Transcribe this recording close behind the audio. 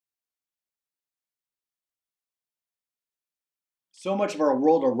So much of our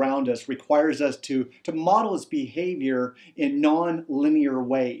world around us requires us to model its behavior in non-linear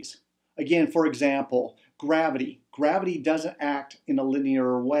ways. Again, for example, gravity. Gravity doesn't act in a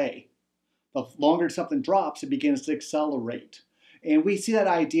linear way. The longer something drops, it begins to accelerate. And we see that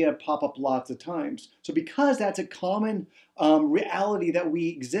idea pop up lots of times. So because that's a common reality that we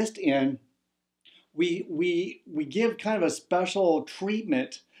exist in, we give kind of a special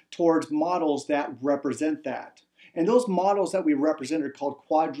treatment towards models that represent that. And those models that we represent are called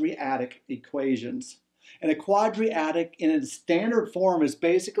quadratic equations. And a quadratic in its standard form is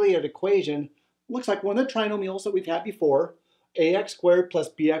basically an equation, looks like one of the trinomials that we've had before, ax squared plus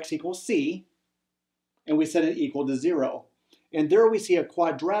bx equals c, and we set it equal to 0. And there we see a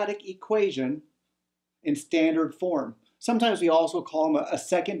quadratic equation in standard form. Sometimes we also call them a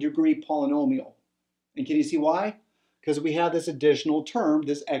second degree polynomial. And can you see why? Because we have this additional term,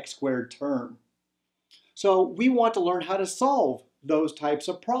 this x squared term. So we want to learn how to solve those types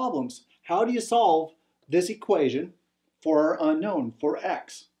of problems. How do you solve this equation for our unknown, for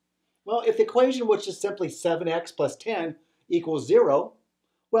x? Well, if the equation was just simply 7x plus 10 equals 0,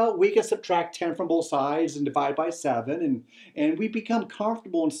 well, we can subtract 10 from both sides and divide by 7, and we become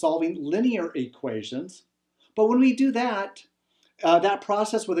comfortable in solving linear equations. But when we do that, that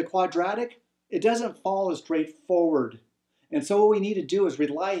process with a quadratic, it doesn't follow straightforward. And so what we need to do is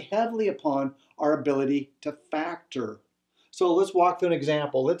rely heavily upon our ability to factor. So let's walk through an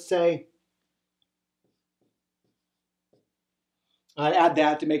example. Let's say I add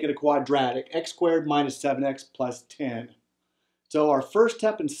that to make it a quadratic, x squared minus 7x plus 10. So our first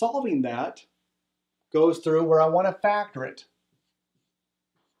step in solving that goes through where I want to factor it.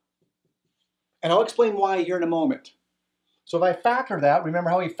 And I'll explain why here in a moment. So if I factor that,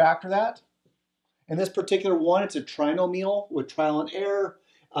 remember how we factor that? In this particular one, it's a trinomial with trial and error.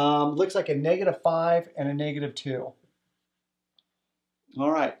 Looks like a -5 and a -2.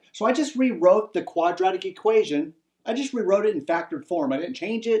 All right, so I just rewrote the quadratic equation. I just rewrote it in factored form. I didn't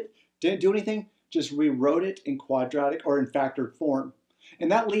change it, didn't do anything, just rewrote it in quadratic or in factored form. And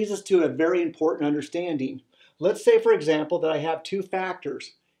that leads us to a very important understanding. Let's say, for example, that I have two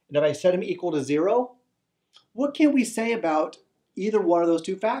factors. And if I set them equal to 0, what can we say about either one of those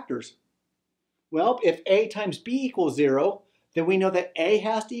two factors? Well, if a times b equals 0, then we know that a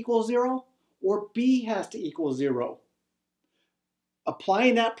has to equal 0 or b has to equal 0.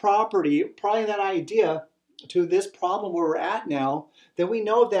 Applying that property, applying that idea to this problem where we're at now, then we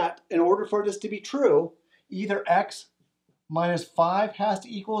know that in order for this to be true, either x minus 5 has to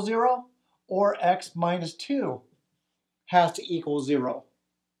equal 0 or x minus 2 has to equal 0.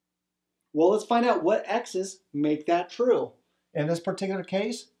 Well, let's find out what x's make that true. In this particular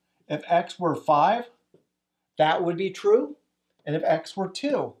case, if x were 5, that would be true. And if x were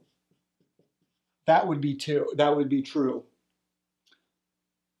 2, that would be true.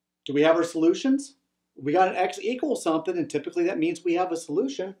 Do we have our solutions? We got an x equals something, and typically that means we have a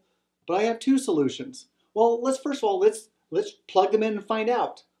solution, but I have two solutions. Well, first of all, let's plug them in and find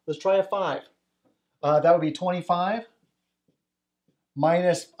out. Let's try a 5. That would be 25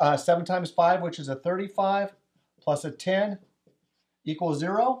 minus 7 times 5, which is a 35, plus a 10 equals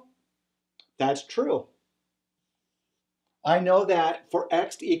 0. That's true. I know that for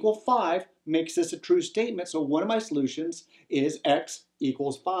x to equal 5 makes this a true statement, so one of my solutions is x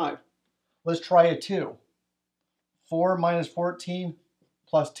equals 5. Let's try a 2. 4 minus 14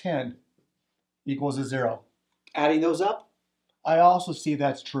 plus 10 equals a 0. Adding those up, I also see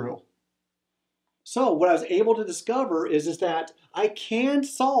that's true. So what I was able to discover is that I can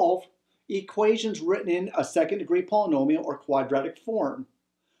solve equations written in a second degree polynomial or quadratic form.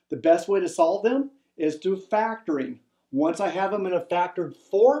 The best way to solve them is through factoring. Once I have them in a factored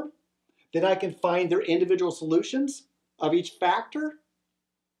form, then I can find their individual solutions of each factor,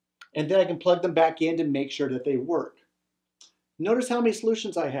 and then I can plug them back in to make sure that they work. Notice how many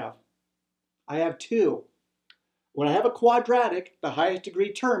solutions I have. I have 2. When I have a quadratic, the highest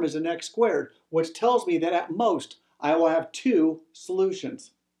degree term is an x squared, which tells me that at most I will have 2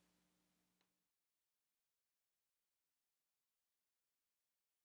 solutions.